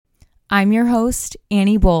I'm your host,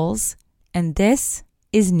 Annie Bowles, and this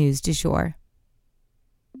is News du Jour.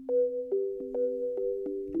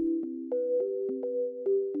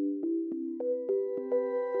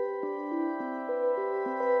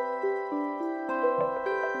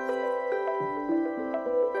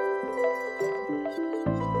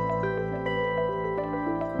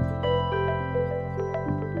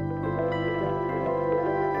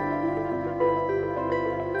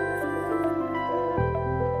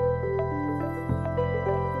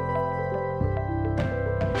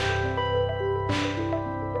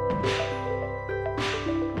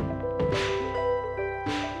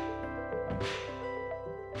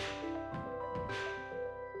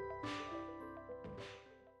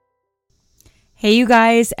 Hey you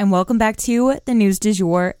guys, and welcome back to the News du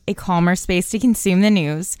Jour, a calmer space to consume the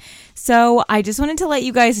news. So I just wanted to let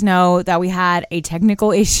you guys know that we had a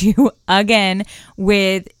technical issue again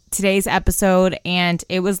with today's episode and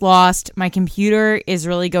it was lost. My computer is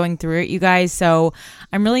really going through it, you guys, so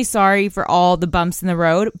I'm really sorry for all the bumps in the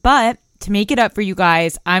road, but to make it up for you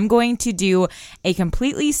guys, I'm going to do a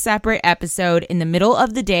completely separate episode in the middle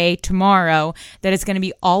of the day tomorrow that is going to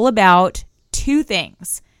be all about two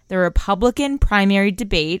things. The Republican primary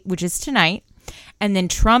debate, which is tonight, and then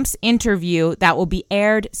Trump's interview that will be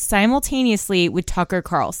aired simultaneously with Tucker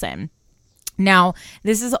Carlson. Now,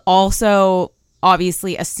 this is also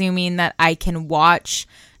obviously assuming that I can watch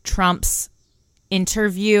Trump's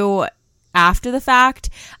interview after the fact.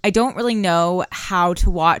 I don't really know how to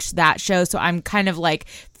watch that show, so I'm kind of like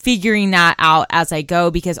figuring that out as I go,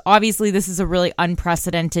 because obviously this is a really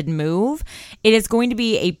unprecedented move. It is going to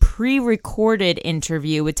be a pre-recorded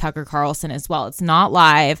interview with Tucker Carlson as well. It's not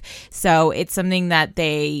live, so it's something that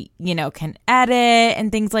they, can edit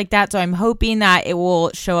and things like that. So I'm hoping that it will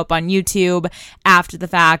show up on YouTube after the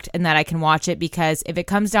fact and that I can watch it, because if it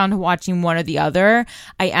comes down to watching one or the other,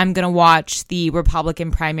 I am going to watch the Republican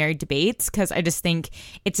primary debates, because I just think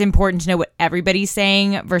it's important to know what everybody's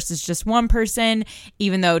saying versus just one person,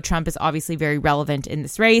 even though Trump is obviously very relevant in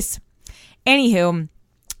this race. Anywho,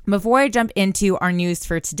 before I jump into our news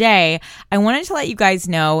for today, I wanted to let you guys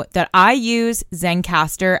know that I use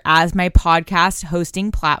Zencastr as my podcast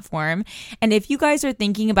hosting platform. And if you guys are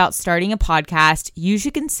thinking about starting a podcast, you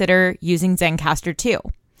should consider using Zencastr too.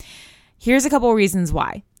 Here's a couple reasons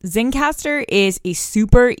why. Zencastr is a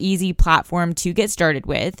super easy platform to get started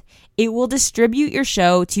with. It will distribute your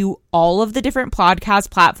show to all of the different podcast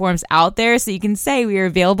platforms out there, so you can say we are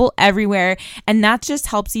available everywhere, and that just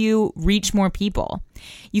helps you reach more people.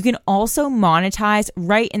 You can also monetize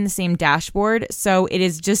right in the same dashboard, so it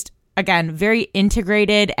is just, again, very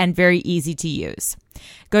integrated and very easy to use.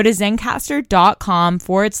 Go to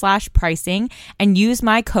zencastr.com/pricing and use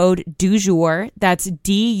my code DUJOUR, that's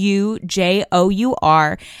DUJOUR,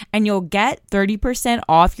 and you'll get 30%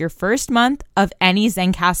 off your first month of any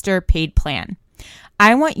Zencastr paid plan.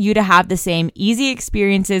 I want you to have the same easy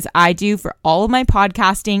experiences I do for all of my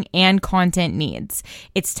podcasting and content needs.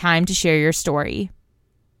 It's time to share your story.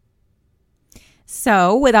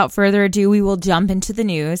 So, without further ado, we will jump into the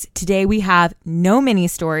news. Today we have no mini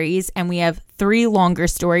stories and we have 3 longer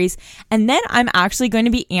stories. And then I'm actually going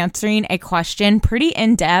to be answering a question pretty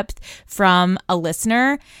in depth from a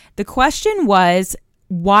listener. The question was,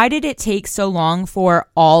 why did it take so long for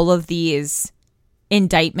all of these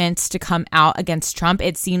indictments to come out against Trump?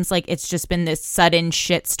 It seems like it's just been this sudden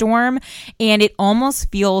shitstorm and it almost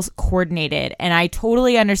feels coordinated. And I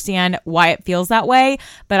totally understand why it feels that way,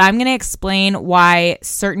 but I'm going to explain why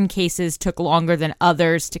certain cases took longer than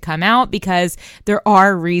others to come out, because there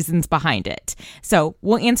are reasons behind it. So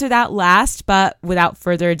we'll answer that last, but without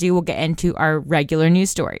further ado, we'll get into our regular news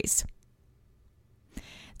stories.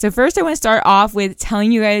 So first, I want to start off with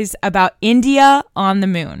telling you guys about India on the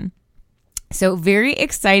moon. So very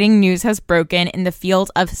exciting news has broken in the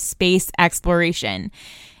field of space exploration.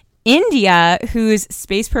 India, whose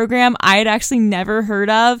space program I had actually never heard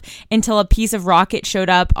of until a piece of rocket showed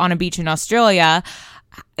up on a beach in Australia,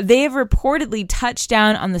 they have reportedly touched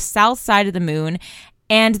down on the south side of the moon,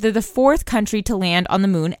 and they're the 4th country to land on the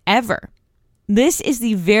moon ever. This is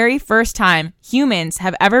the very first time humans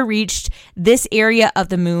have ever reached this area of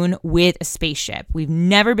the moon with a spaceship. We've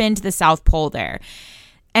never been to the South Pole there.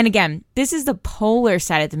 And again, this is the polar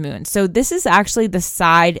side of the moon. So this is actually the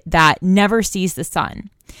side that never sees the sun.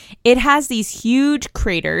 It has these huge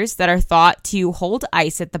craters that are thought to hold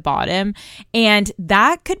ice at the bottom, and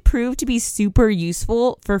that could prove to be super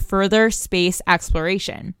useful for further space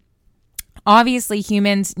exploration. Obviously,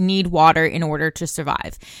 humans need water in order to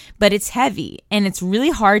survive, but it's heavy and it's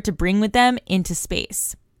really hard to bring with them into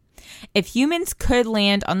space. If humans could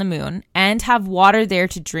land on the moon and have water there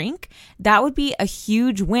to drink, that would be a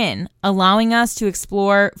huge win, allowing us to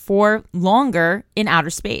explore for longer in outer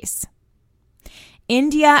space.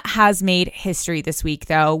 India has made history this week,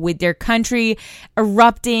 though, with their country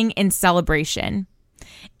erupting in celebration.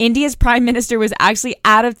 India's prime minister was actually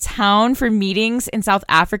out of town for meetings in South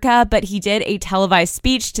Africa, but he did a televised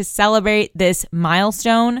speech to celebrate this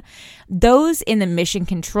milestone. Those in the Mission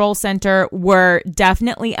Control Center were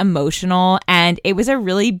definitely emotional, and it was a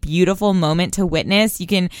really beautiful moment to witness. You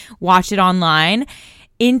can watch it online.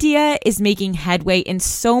 India is making headway in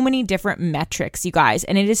so many different metrics, you guys,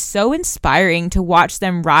 and it is so inspiring to watch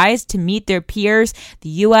them rise to meet their peers, the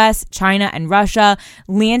US, China, and Russia,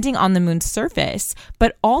 landing on the moon's surface,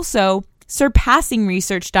 but also surpassing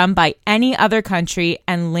research done by any other country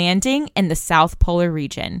and landing in the South Polar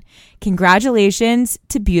region. Congratulations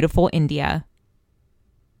to beautiful India.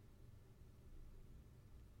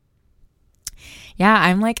 Yeah,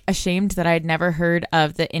 I'm like ashamed that I'd never heard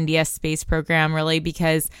of the India space program, really,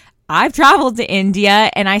 because I've traveled to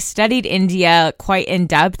India and I studied India quite in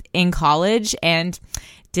depth in college and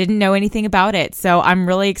didn't know anything about it. So I'm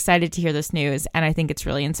really excited to hear this news, and I think it's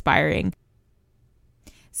really inspiring.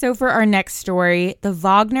 So for our next story, the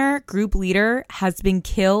Wagner Group leader has been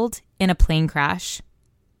killed in a plane crash.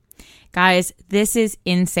 Guys, this is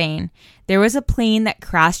insane. There was a plane that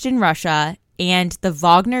crashed in Russia, and the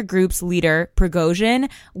Wagner Group's leader,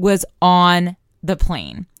 Prigozhin, was on the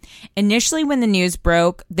plane. Initially, when the news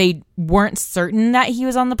broke, they weren't certain that he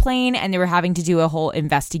was on the plane, and they were having to do a whole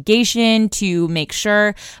investigation to make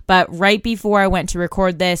sure. But right before I went to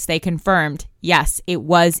record this, they confirmed, yes, it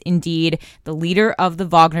was indeed the leader of the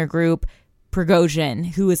Wagner Group, Prigozhin,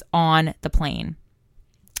 who was on the plane.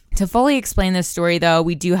 To fully explain this story, though,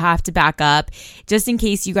 we do have to back up. Just in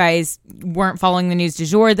case you guys weren't following the news du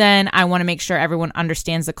jour then, I want to make sure everyone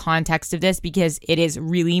understands the context of this because it is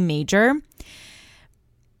really major.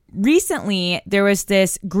 Recently, there was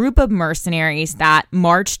this group of mercenaries that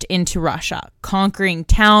marched into Russia, conquering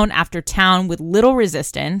town after town with little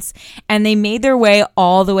resistance, and they made their way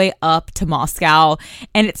all the way up to Moscow.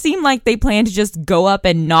 And it seemed like they planned to just go up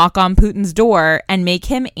and knock on Putin's door and make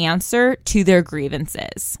him answer to their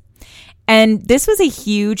grievances. And this was a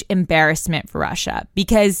huge embarrassment for Russia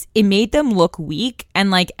because it made them look weak, and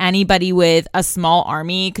like anybody with a small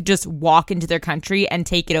army could just walk into their country and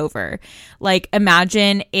take it over. Like,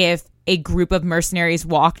 imagine if a group of mercenaries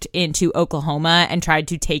walked into Oklahoma and tried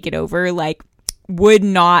to take it over. Like, would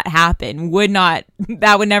not happen.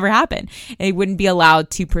 That would never happen. They wouldn't be allowed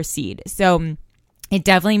to proceed. So it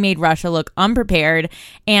definitely made Russia look unprepared,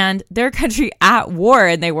 and their country at war,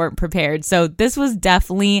 and they weren't prepared. So this was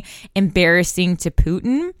definitely embarrassing to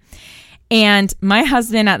Putin. And my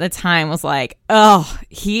husband at the time was like, oh,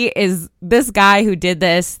 he is this guy who did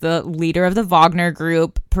this, the leader of the Wagner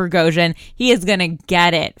Group, Prigozhin, he is going to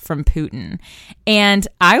get it from Putin. And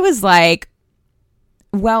I was like,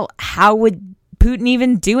 well, how would Putin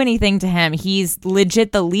even do anything to him? He's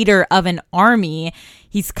legit the leader of an army.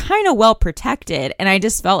 He's kind of well protected. And I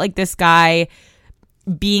just felt like this guy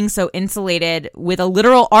being so insulated with a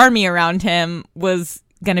literal army around him was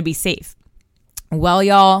going to be safe. Well,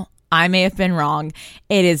 y'all, I may have been wrong.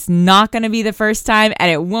 It is not going to be the first time,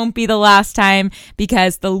 and it won't be the last time,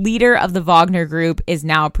 because the leader of the Wagner Group is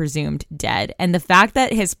now presumed dead. And the fact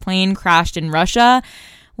that his plane crashed in Russia,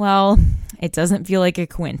 well, it doesn't feel like a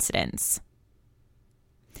coincidence.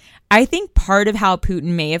 I think part of how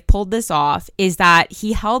Putin may have pulled this off is that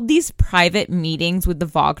he held these private meetings with the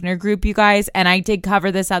Wagner Group, you guys, and I did cover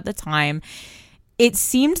this at the time. It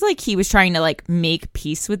seemed like he was trying to make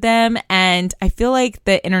peace with them, and I feel like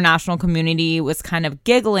the international community was kind of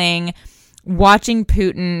giggling watching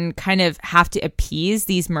Putin kind of have to appease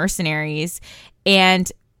these mercenaries. And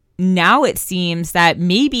now it seems that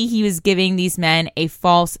maybe he was giving these men a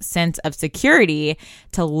false sense of security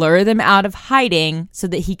to lure them out of hiding so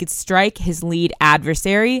that he could strike his lead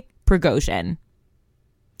adversary, Prigozhin.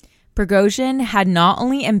 Prigozhin had not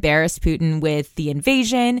only embarrassed Putin with the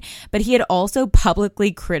invasion, but he had also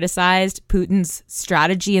publicly criticized Putin's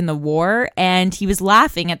strategy in the war, and he was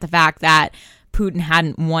laughing at the fact that Putin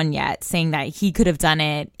hadn't won yet, saying that he could have done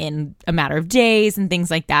it in a matter of days and things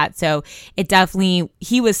like that. So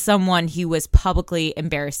he was someone who was publicly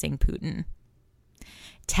embarrassing Putin.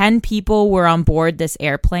 10 people were on board this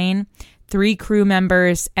airplane, 3 crew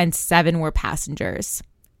members, and 7 were passengers.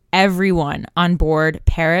 Everyone on board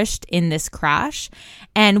perished in this crash,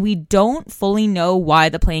 and we don't fully know why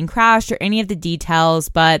the plane crashed or any of the details,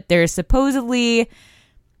 but there's supposedly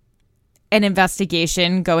an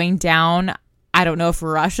investigation going down. I don't know if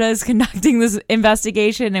Russia is conducting this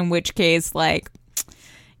investigation, in which case,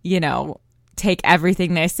 take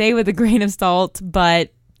everything they say with a grain of salt,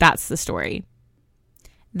 but that's the story.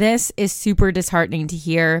 This is super disheartening to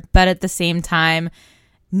hear, but at the same time,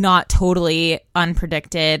 not totally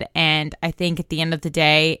unpredicted. And I think at the end of the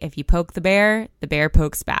day, if you poke the bear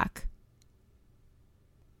pokes back.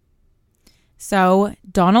 So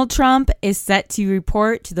Donald Trump is set to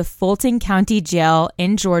report to the Fulton County Jail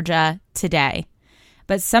in Georgia today,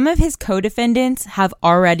 but some of his co-defendants have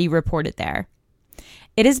already reported there.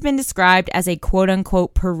 It has been described as a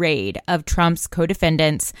quote-unquote parade of Trump's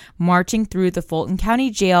co-defendants marching through the Fulton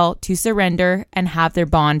County Jail to surrender and have their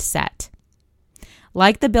bond set.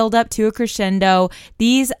 Like the build-up to a crescendo,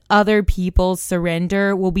 these other people's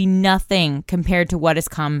surrender will be nothing compared to what is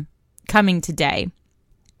coming today.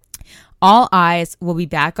 All eyes will be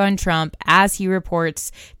back on Trump as he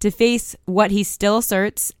reports to face what he still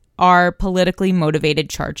asserts are politically motivated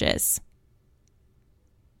charges.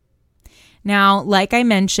 Now, like I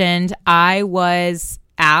mentioned, I was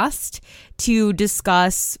asked to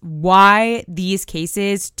discuss why these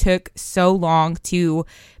cases took so long to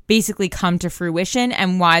basically come to fruition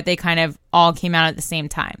and why they kind of all came out at the same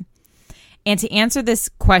time. And to answer this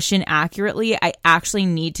question accurately, I actually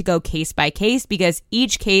need to go case by case because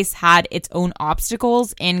each case had its own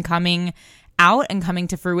obstacles in coming out and coming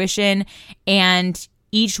to fruition, and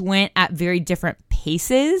each went at very different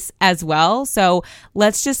paces as well. So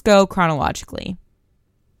let's just go chronologically.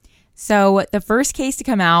 So the first case to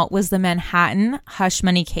come out was the Manhattan hush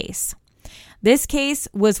money case. This case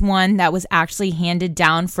was one that was actually handed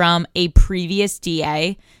down from a previous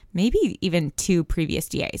DA, maybe even two previous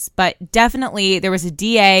DAs, but definitely there was a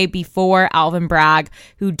DA before Alvin Bragg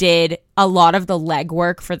who did a lot of the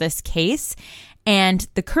legwork for this case. And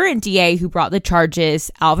the current DA who brought the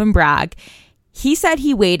charges, Alvin Bragg, he said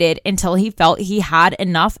he waited until he felt he had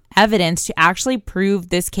enough evidence to actually prove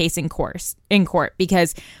this case in court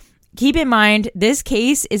because keep in mind, this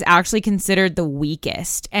case is actually considered the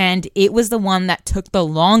weakest, and it was the one that took the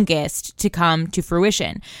longest to come to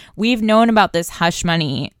fruition. We've known about this hush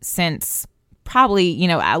money since probably,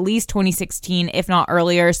 at least 2016, if not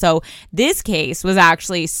earlier. So this case was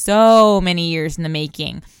actually so many years in the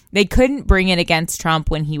making. They couldn't bring it against Trump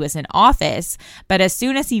when he was in office, but as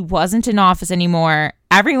soon as he wasn't in office anymore,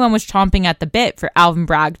 everyone was chomping at the bit for Alvin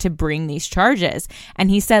Bragg to bring these charges. And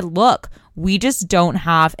he said, look, we just don't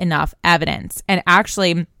have enough evidence. And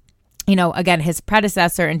actually, again, his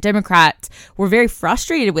predecessor and Democrats were very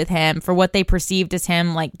frustrated with him for what they perceived as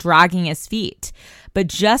him like dragging his feet. But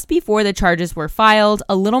just before the charges were filed,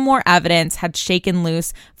 a little more evidence had shaken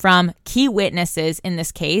loose from key witnesses in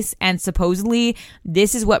this case, and supposedly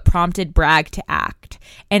this is what prompted Bragg to act.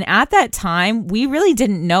 And at that time, we really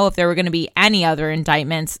didn't know if there were going to be any other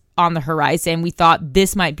indictments on the horizon. We thought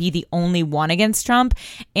this might be the only one against Trump.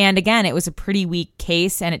 And again, it was a pretty weak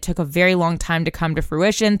case, and it took a very long time to come to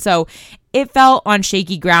fruition. So it fell on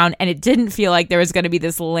shaky ground, and it didn't feel like there was going to be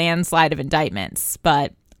this landslide of indictments.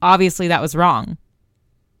 But obviously that was wrong.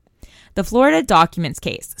 The Florida documents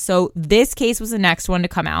case. So this case was the next one to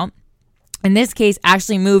come out. And this case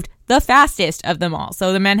actually moved the fastest of them all.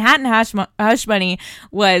 So the Manhattan hush money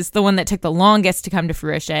was the one that took the longest to come to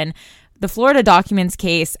fruition. The Florida documents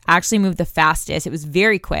case actually moved the fastest. It was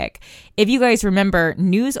very quick. If you guys remember,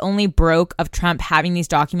 news only broke of Trump having these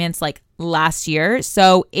documents like last year.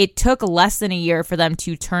 So it took less than a year for them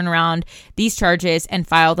to turn around these charges and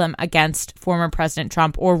file them against former President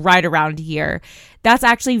Trump, or right around a year. That's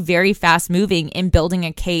actually very fast moving in building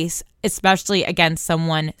a case, especially against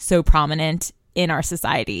someone so prominent in our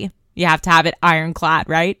society. You have to have it ironclad,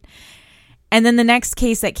 right? And then the next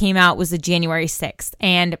case that came out was the January 6th.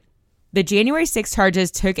 And the January 6th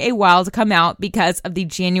charges took a while to come out because of the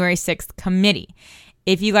January 6th committee.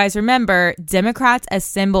 If you guys remember, Democrats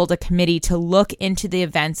assembled a committee to look into the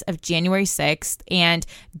events of January 6th and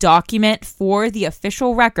document for the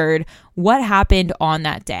official record what happened on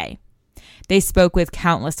that day. They spoke with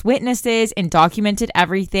countless witnesses and documented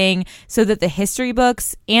everything so that the history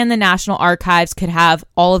books and the National Archives could have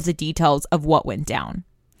all of the details of what went down.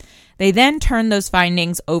 They then turned those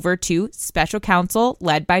findings over to special counsel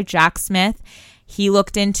led by Jack Smith. He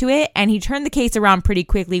looked into it and he turned the case around pretty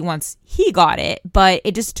quickly once he got it, but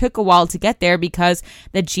it just took a while to get there because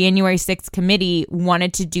the January 6th committee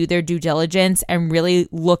wanted to do their due diligence and really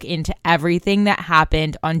look into everything that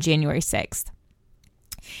happened on January 6th.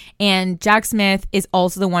 And Jack Smith is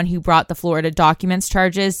also the one who brought the Florida documents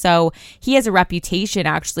charges. So he has a reputation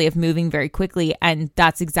actually of moving very quickly. And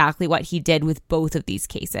that's exactly what he did with both of these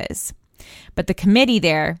cases. But the committee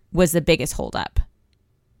there was the biggest holdup.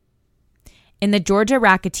 In the Georgia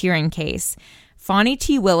racketeering case, Fani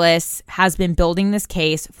T. Willis has been building this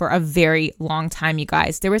case for a very long time, you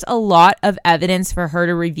guys. There was a lot of evidence for her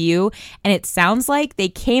to review, and it sounds like they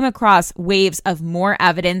came across waves of more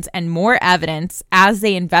evidence and more evidence as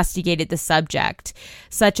they investigated the subject,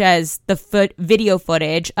 such as the video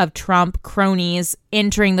footage of Trump cronies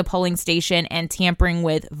entering the polling station and tampering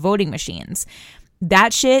with voting machines.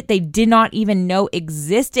 That shit they did not even know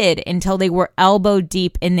existed until they were elbow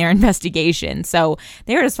deep in their investigation. So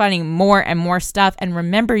they were just finding more and more stuff. And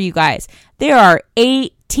remember, you guys, there are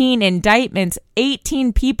 18 indictments,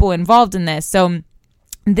 18 people involved in this. So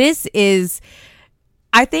this is,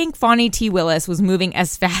 I think Fani T. Willis was moving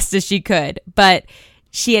as fast as she could, but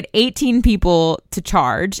she had 18 people to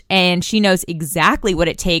charge, and she knows exactly what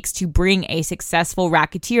it takes to bring a successful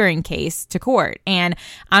racketeering case to court. And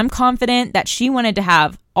I'm confident that she wanted to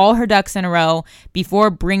have all her ducks in a row before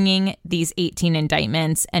bringing these 18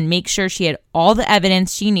 indictments and make sure she had all the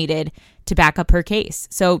evidence she needed to back up her case.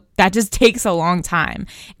 So that just takes a long time.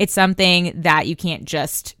 It's something that you can't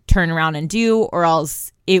just turn around and do, or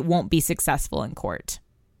else it won't be successful in court.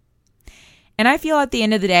 And I feel at the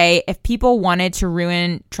end of the day, if people wanted to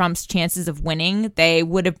ruin Trump's chances of winning, they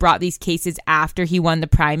would have brought these cases after he won the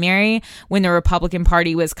primary, when the Republican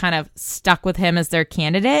Party was kind of stuck with him as their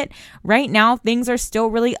candidate. Right now, things are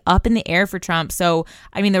still really up in the air for Trump. So,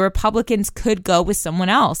 I mean, the Republicans could go with someone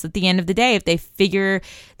else at the end of the day if they figure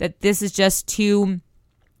that this is just too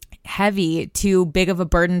heavy, too big of a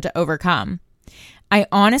burden to overcome. I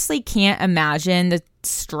honestly can't imagine the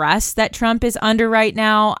stress that Trump is under right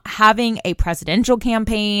now, having a presidential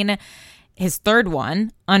campaign, his third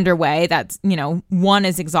one underway. That's, one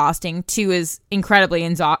is exhausting, two is incredibly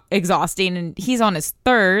exhausting, and he's on his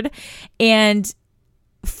third, and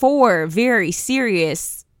four very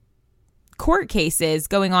serious court cases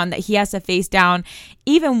going on that he has to face down.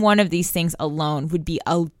 Even one of these things alone would be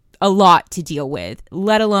a lot to deal with,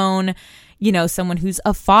 let alone someone who's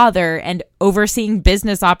a father and overseeing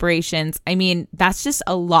business operations. I mean, that's just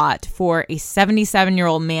a lot for a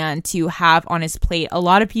 77-year-old man to have on his plate. A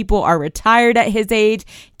lot of people are retired at his age,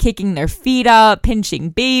 kicking their feet up, pinching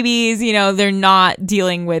babies. They're not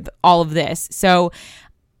dealing with all of this. So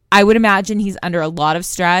I would imagine he's under a lot of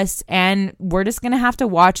stress, and we're just going to have to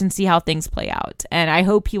watch and see how things play out. And I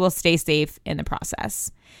hope he will stay safe in the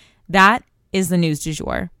process. That is the news du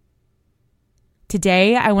jour.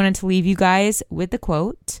 Today, I wanted to leave you guys with the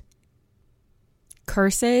quote: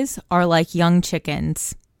 "Curses are like young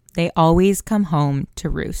chickens. They always come home to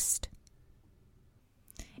roost."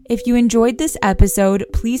 If you enjoyed this episode,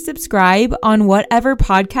 please subscribe on whatever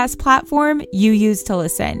podcast platform you use to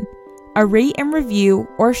listen. A rate and review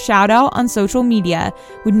or shout out on social media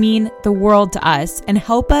would mean the world to us and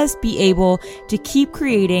help us be able to keep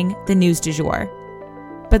creating the news du jour.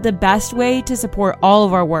 But the best way to support all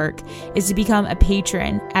of our work is to become a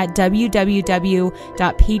patron at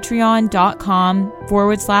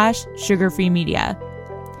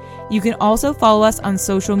www.patreon.com/sugarfreemedia. You can also follow us on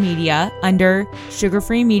social media under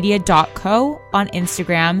sugarfreemedia.co on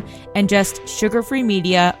Instagram and just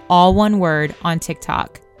sugarfreemedia, all one word, on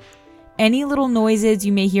TikTok. Any little noises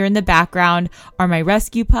you may hear in the background are my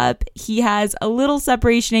rescue pup. He has a little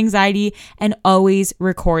separation anxiety and always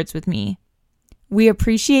records with me. We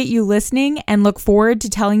appreciate you listening and look forward to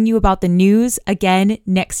telling you about the news again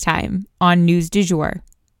next time on News du Jour.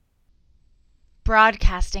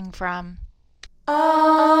 Broadcasting from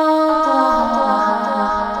Oklahoma.